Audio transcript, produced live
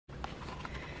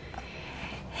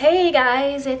Hey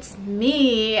guys, it's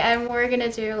me, and we're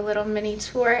gonna do a little mini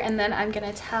tour, and then I'm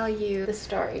gonna tell you the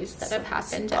stories that have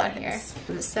happened down here.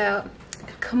 So,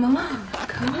 come on.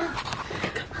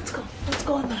 Let's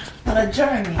go on a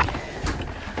journey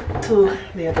to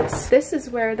the abyss. This is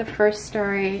where the first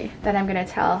story that I'm gonna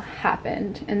tell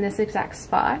happened, in this exact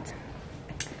spot.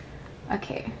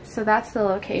 Okay, so that's the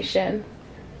location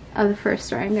of the first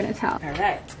story I'm gonna tell. All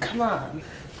right, come on,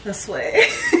 this way.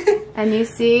 And you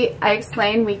see, I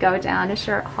explained we go down a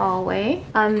short hallway.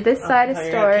 On this side is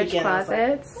storage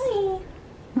closets.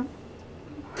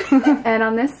 And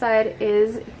on this side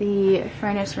is the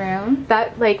furnace room.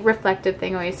 That like reflective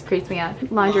thing always creeps me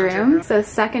out. Laundry room. So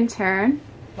second turn.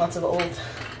 Lots of old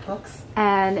books.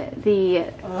 And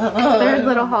the third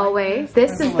little hallway.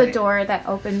 This is the door that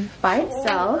opened by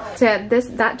itself. So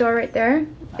that door right there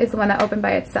is the one that opened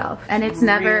by itself. And it's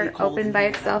never opened by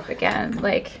itself again.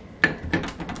 Like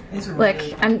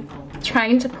I'm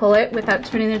trying to pull it without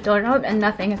turning the doorknob and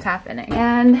nothing is happening.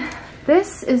 And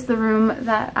this is the room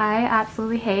that I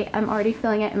absolutely hate. I'm already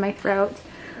feeling it in my throat.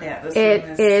 Yeah, this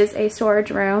room is a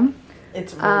storage room.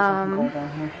 It's really cold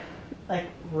down here. Like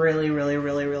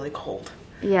really cold.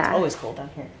 Yeah. It's always cold down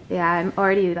here. Yeah, I'm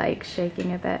already like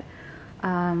shaking a bit.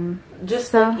 Even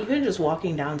just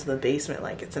walking down to the basement,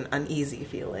 like it's an uneasy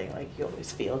feeling. Like you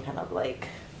always feel kind of like.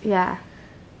 Yeah,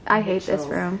 I hate this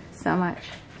room so much.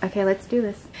 Okay, let's do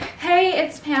this. Hey,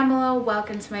 it's Pamela.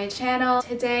 Welcome to my channel.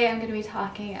 Today I'm going to be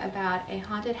talking about a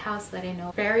haunted house that I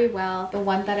know very well, the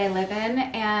one that I live in.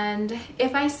 And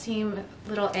if I seem a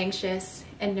little anxious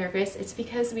and nervous, it's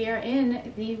because we are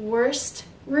in the worst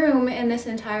room in this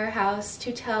entire house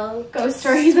to tell ghost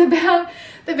stories about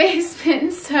the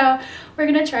basement. So we're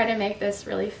going to try to make this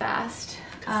really fast.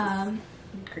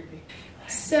 Creepy.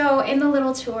 So in the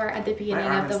little tour at the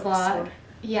beginning of the vlog,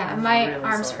 yeah, my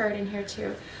arms hurt in here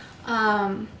too.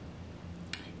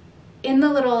 In the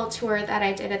little tour that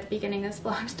I did at the beginning of this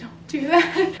vlog, don't do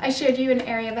that. I showed you an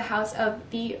area of the house of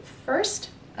the first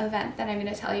event that I'm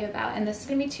going to tell you about, and this is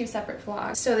going to be two separate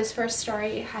vlogs. So this first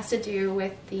story has to do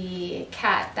with the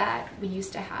cat that we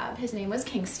used to have. His name was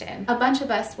Kingston. A bunch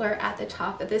of us were at the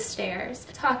top of the stairs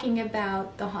talking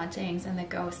about the hauntings and the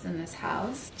ghosts in this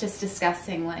house, just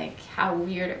discussing like how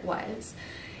weird it was.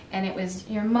 And it was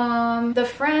your mom, the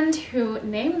friend who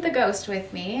named the ghost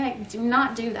with me. I do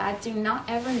not do that. Do not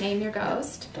ever name your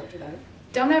ghost. Don't do that.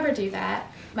 Don't ever do that.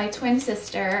 My twin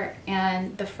sister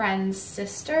and the friend's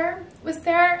sister was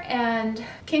there, and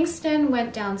Kingston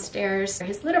went downstairs where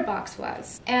his litter box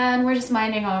was. And we're just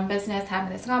minding our own business,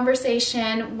 having this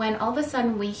conversation, when all of a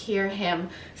sudden we hear him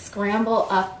scramble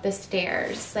up the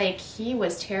stairs. Like he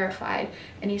was terrified,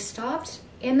 and he stopped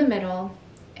in the middle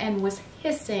and was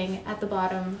hissing at the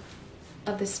bottom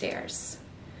of the stairs.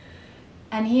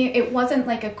 And it wasn't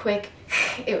like a quick,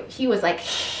 he was like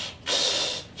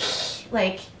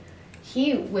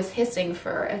he was hissing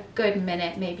for a good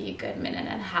minute, maybe a good minute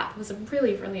and a half. It was a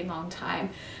really long time.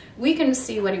 We couldn't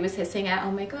see what he was hissing at.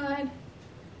 Oh my God.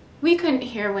 We couldn't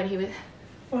hear what he was.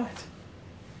 What?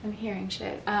 I'm hearing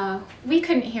shit. We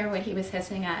couldn't hear what he was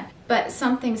hissing at, but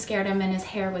something scared him and his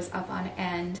hair was up on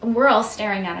end. And we're all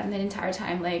staring at him the entire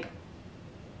time like,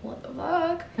 what the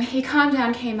fuck? He calmed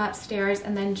down, came upstairs,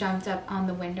 and then jumped up on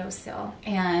the windowsill.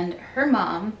 And her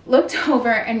mom looked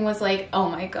over and was like, oh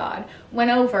my God.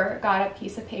 Went over, got a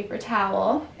piece of paper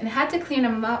towel, and had to clean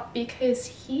him up because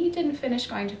he didn't finish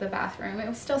going to the bathroom. It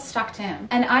was still stuck to him.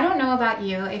 And I don't know about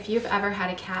you, if you've ever had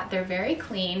a cat, they're very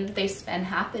clean. They spend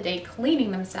half the day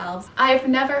cleaning themselves. I've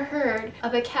never heard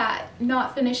of a cat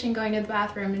not finishing going to the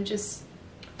bathroom and just...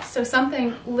 So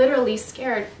something literally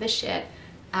scared the shit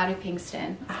out of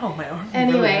Kingston. Ow, my arm.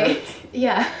 Anyway, really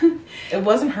yeah. It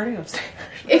wasn't hurting upstairs.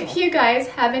 If you guys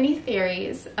have any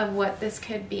theories of what this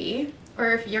could be,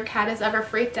 or if your cat has ever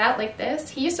freaked out like this,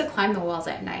 he used to climb the walls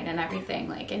at night and everything,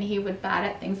 like, and he would bat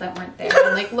at things that weren't there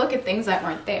and like look at things that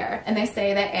weren't there. And they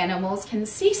say that animals can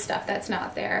see stuff that's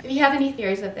not there. If you have any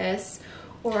theories of this,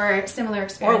 or similar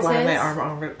experiences, or why my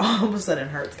arm all of a sudden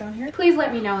hurts down here, please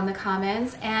let me know in the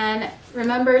comments. And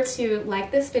remember to like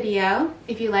this video.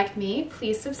 If you like me,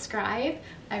 please subscribe.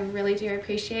 I really do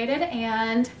appreciate it,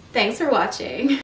 and thanks for watching.